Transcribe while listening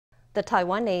The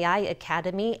Taiwan AI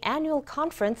Academy annual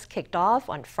conference kicked off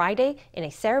on Friday in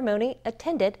a ceremony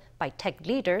attended by tech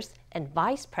leaders and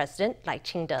Vice President Lai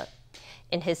Ching-te.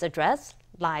 In his address,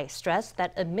 Lai stressed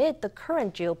that amid the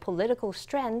current geopolitical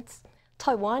strengths,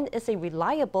 Taiwan is a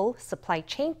reliable supply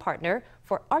chain partner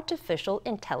for artificial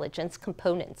intelligence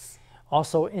components.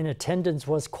 Also in attendance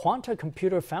was Quanta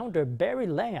Computer founder Barry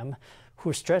Lam,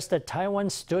 who stressed that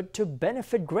Taiwan stood to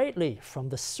benefit greatly from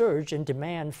the surge in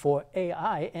demand for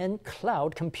AI and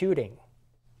cloud computing.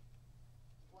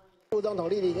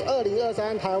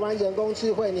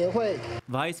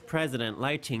 Vice President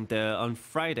Lai Ching-te on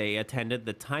Friday attended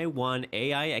the Taiwan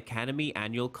AI Academy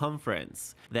annual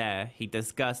conference. There, he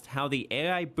discussed how the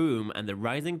AI boom and the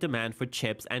rising demand for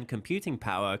chips and computing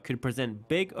power could present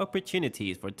big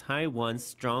opportunities for Taiwan's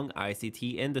strong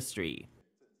ICT industry.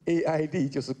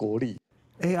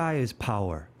 AI is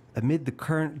power. Amid the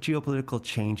current geopolitical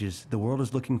changes, the world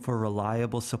is looking for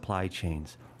reliable supply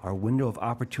chains. Our window of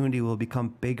opportunity will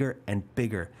become bigger and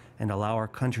bigger and allow our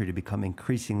country to become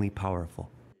increasingly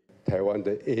powerful. Taiwan's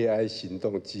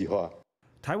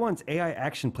AI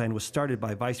action plan was started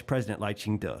by Vice President Lai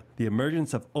Ching-te. The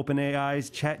emergence of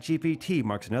OpenAI's ChatGPT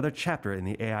marks another chapter in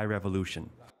the AI revolution.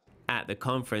 At the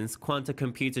conference, Quanta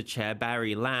Computer chair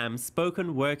Barry Lam spoke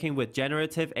on working with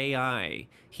generative AI.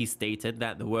 He stated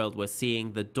that the world was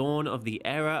seeing the dawn of the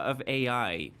era of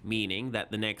AI, meaning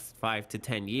that the next 5 to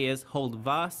 10 years hold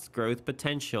vast growth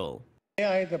potential.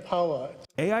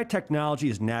 AI technology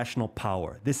is national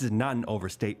power. This is not an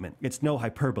overstatement. It's no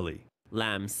hyperbole.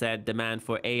 Lam said demand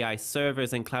for AI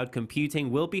servers and cloud computing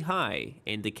will be high,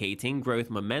 indicating growth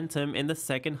momentum in the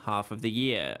second half of the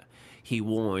year. He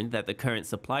warned that the current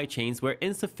supply chains were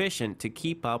insufficient to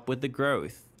keep up with the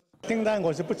growth.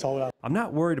 I'm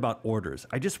not worried about orders.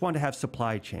 I just want to have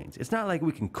supply chains. It's not like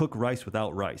we can cook rice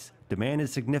without rice. Demand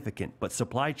is significant, but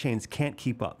supply chains can't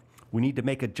keep up. We need to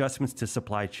make adjustments to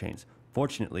supply chains.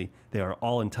 Fortunately, they are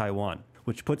all in Taiwan,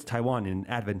 which puts Taiwan in an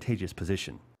advantageous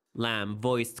position. Lam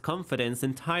voiced confidence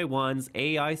in Taiwan's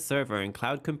AI server and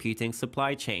cloud computing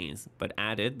supply chains, but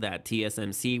added that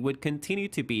TSMC would continue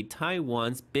to be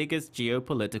Taiwan's biggest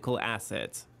geopolitical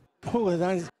asset.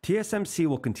 TSMC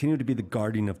will continue to be the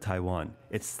guardian of Taiwan.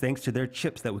 It's thanks to their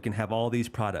chips that we can have all these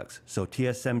products, so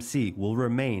TSMC will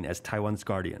remain as Taiwan's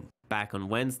guardian. Back on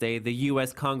Wednesday, the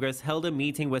U.S. Congress held a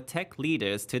meeting with tech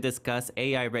leaders to discuss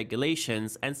AI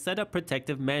regulations and set up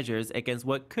protective measures against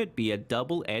what could be a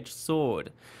double-edged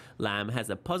sword. Lam has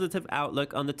a positive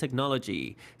outlook on the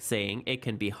technology, saying it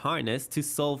can be harnessed to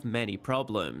solve many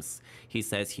problems. He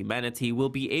says humanity will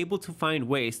be able to find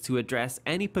ways to address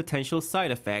any potential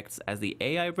side effects as the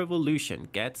AI revolution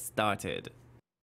gets started.